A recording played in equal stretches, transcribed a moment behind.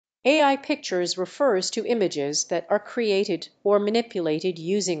AI pictures refers to images that are created or manipulated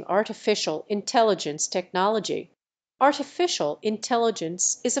using artificial intelligence technology. Artificial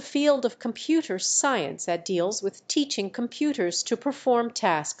intelligence is a field of computer science that deals with teaching computers to perform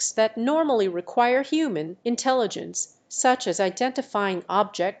tasks that normally require human intelligence, such as identifying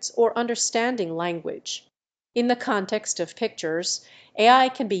objects or understanding language. In the context of pictures, AI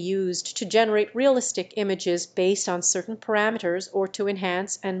can be used to generate realistic images based on certain parameters or to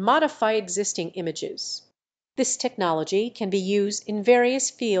enhance and modify existing images. This technology can be used in various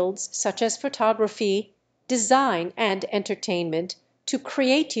fields such as photography, design, and entertainment to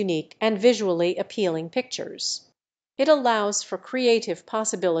create unique and visually appealing pictures. It allows for creative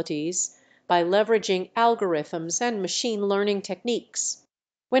possibilities by leveraging algorithms and machine learning techniques.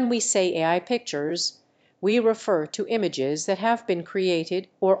 When we say AI pictures, we refer to images that have been created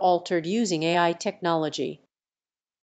or altered using AI technology.